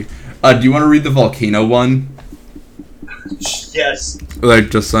Do you want to read the volcano one? Yes. That I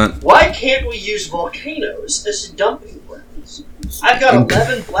just sent. Why can't we use volcanoes as dumping grounds? I've got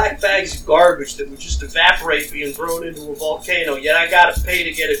 11 black bags of garbage that would just evaporate being thrown into a volcano, yet I gotta pay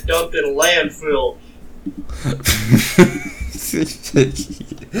to get it dumped in a landfill. I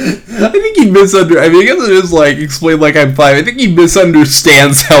think he I mean, I guess it is like explain like I'm 5. I think he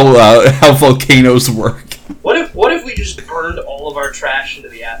misunderstands how volcanoes work. What if we just burned all of our trash into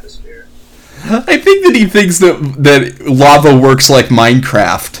the atmosphere? I think that he thinks that lava works like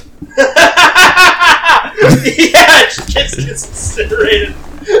Minecraft. Yeah, it just gets incinerated,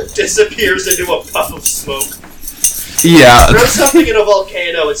 disappears into a puff of smoke. Yeah. Throw something in a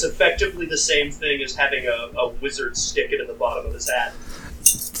volcano, it's effectively the same thing as having a wizard stick it in the bottom of his hat.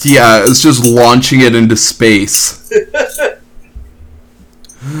 Yeah, it's just launching it into space.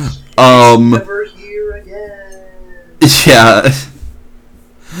 Never here again. Yeah.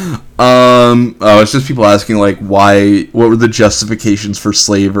 Oh, it's just people asking, like, what were the justifications for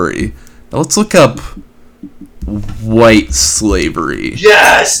slavery? Now, let's look up white slavery.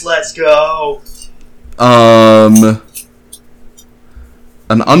 Yes, let's go!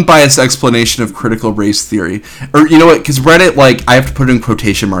 An unbiased explanation of critical race theory. Or, you know what, because Reddit, like, I have to put it in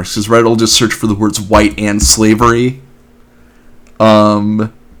quotation marks, because Reddit will just search for the words white and slavery.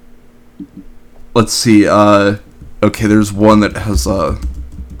 Let's see, okay, there's one that has,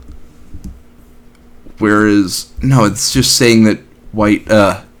 no, it's just saying that white,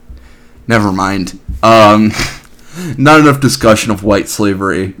 never mind. Not enough discussion of white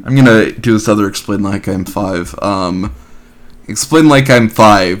slavery. I'm gonna do this other explain like I'm 5. Explain like I'm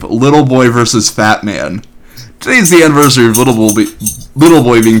 5. Little Boy versus Fat Man. Today's the anniversary of Little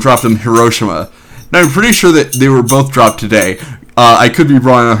Boy being dropped in Hiroshima. Now, I'm pretty sure that they were both dropped today. I could be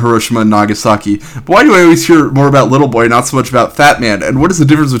wrong on Hiroshima and Nagasaki. But why do I always hear more about Little Boy, not so much about Fat Man? And what is the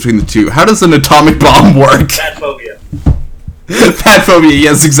difference between the two? How does an atomic bomb work? Fat phobia. Fat phobia,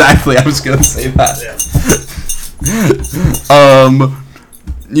 yes, exactly. I was gonna say that. Yeah.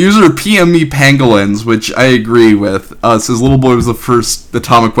 User PM me pangolins, which I agree with, says Little Boy was the first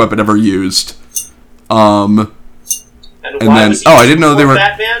atomic weapon ever used. And then, was he I didn't know they were...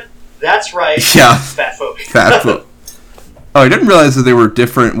 Fat Man? That's right. Yeah. Fat phobia. Fat phobia. Oh, I didn't realize that they were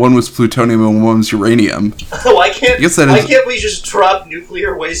different. One was plutonium and one was uranium. Why can't we just drop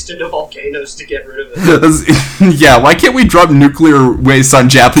nuclear waste into volcanoes to get rid of it? Yeah, why can't we drop nuclear waste on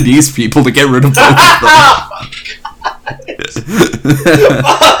Japanese people to get rid of both of them?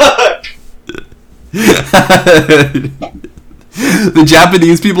 The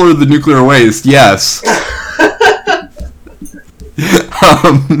Japanese people are the nuclear waste, yes.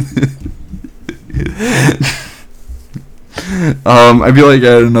 I feel like I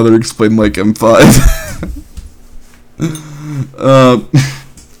had another explain like I'm 5. Oh,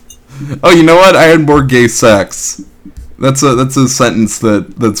 you know what? I had more gay sex. That's a sentence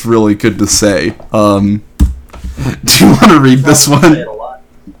that's really good to say. Do you want to read this one?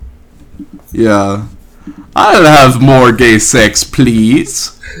 Yeah. I'll have more gay sex,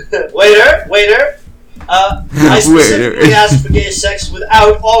 please. Waiter. I specifically asked for gay sex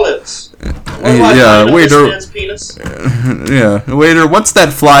without olives. Waiter. Penis? Yeah, waiter. What's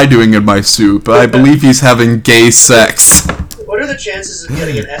that fly doing in my soup? I believe he's having gay sex. What are the chances of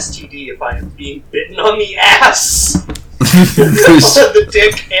getting an STD if I am being bitten on the ass? On the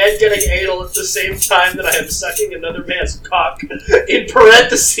dick and getting anal at the same time that I am sucking another man's cock. In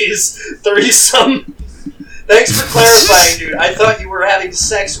parentheses, threesome. Thanks for clarifying, dude. I thought you were having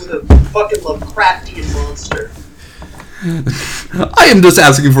sex with a fucking Lovecraftian monster. I am just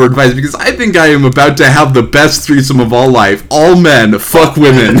asking for advice because I think I am about to have the best threesome of all life. All men, fuck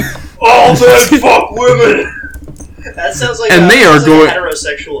women. All men, fuck women. That sounds like and they are going a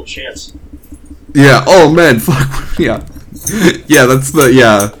heterosexual chant. Yeah, all men, fuck. Yeah, yeah. That's the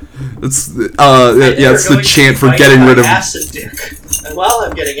That's the chant for getting rid of acid dick. And while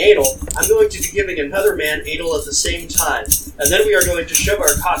I'm getting anal, I'm going to be giving another man anal at the same time. And then we are going to shove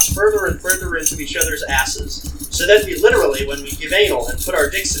our cocks further and further into each other's asses. So that we literally, when we give anal and put our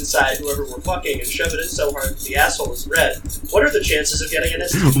dicks inside whoever we're fucking and shove it in so hard that the asshole is red, what are the chances of getting an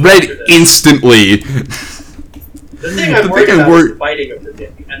STD? Red instantly. The thing I'm worried about is the biting of the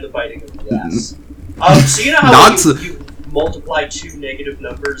dick and the biting of the ass. So you know how you multiply two negative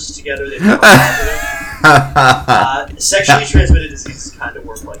numbers together, they become positive? Sexually transmitted diseases kind of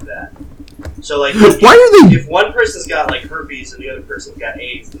work like that. So, like, if one person's got, like, herpes and the other person's got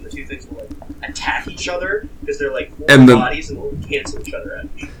AIDS, then the two things will, like, attack each other, because they're, like, foreign bodies and will cancel each other out.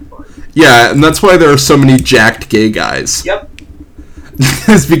 Yeah, and that's why there are so many jacked gay guys. Yep.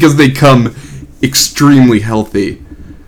 It's because they come extremely healthy.